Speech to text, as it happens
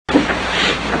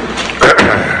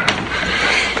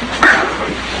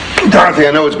Dorothy,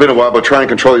 I know it's been a while, but try and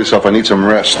control yourself. I need some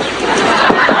rest.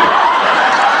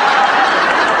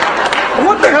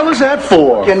 What the hell is that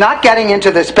for? You're not getting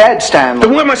into this bed, Stanley.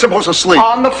 Then where am I supposed to sleep?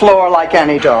 On the floor like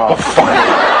any dog. Oh, fine.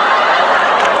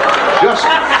 Just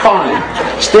fine.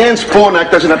 Stan's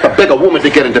Fornack doesn't have to beg a woman to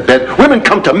get into bed. Women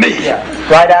come to me. Yeah.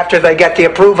 Right after they get the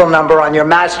approval number on your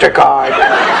MasterCard.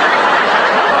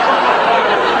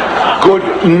 Good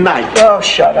night. Oh,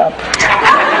 shut up.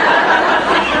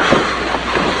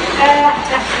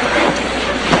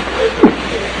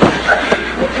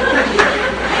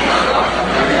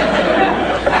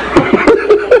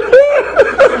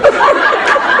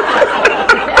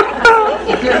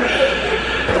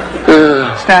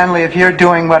 Stanley, if you're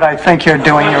doing what I think you're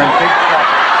doing, you're in big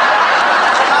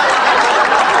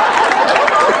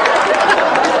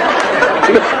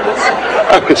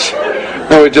trouble.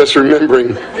 I was just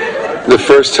remembering the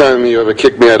first time you ever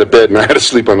kicked me out of bed and I had to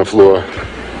sleep on the floor.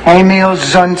 Emil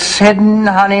Zundt's hidden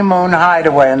honeymoon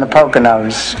hideaway in the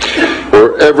Poconos.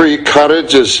 Where every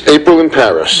cottage is April in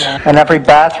Paris. And every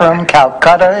bathroom,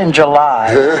 Calcutta in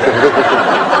July.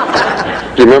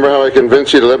 Do you remember how I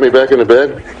convinced you to let me back into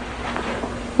bed?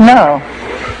 No.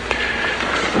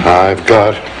 I've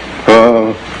got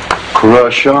a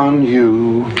crush on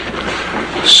you,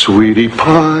 sweetie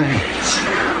pie,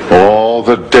 all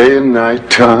the day and night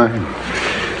time.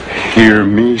 Hear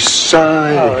me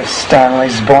sigh. Oh, Stanley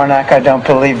Zbornak, I don't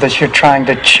believe this. You're trying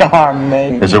to charm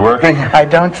me. Is it working? I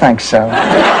don't think so.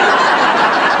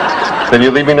 Then you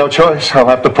leave me no choice. I'll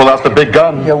have to pull out the big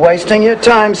gun. You're wasting your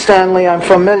time, Stanley. I'm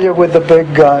familiar with the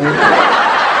big gun.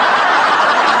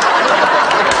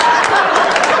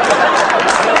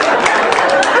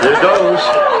 Here goes.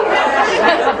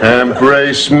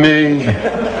 Embrace me,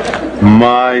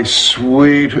 my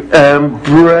sweet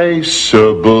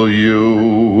embraceable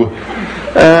you.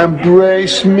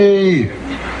 Embrace me,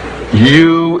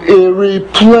 you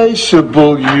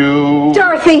irreplaceable you.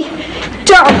 Dorothy,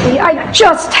 I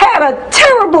just had a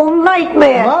terrible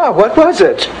nightmare. Ah, what was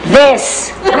it?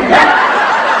 This.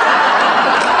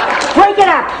 Break it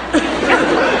up.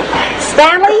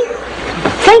 Stanley,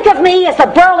 think of me as the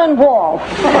Berlin Wall.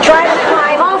 Try to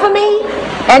climb over me,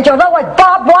 and you'll know what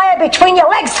barbed wire between your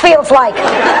legs feels like.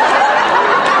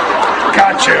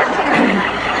 Gotcha.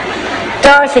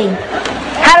 Dorothy,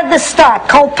 how did this start?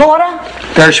 Cole Porter?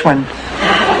 Gershwin.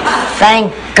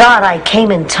 Thank God I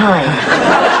came in time.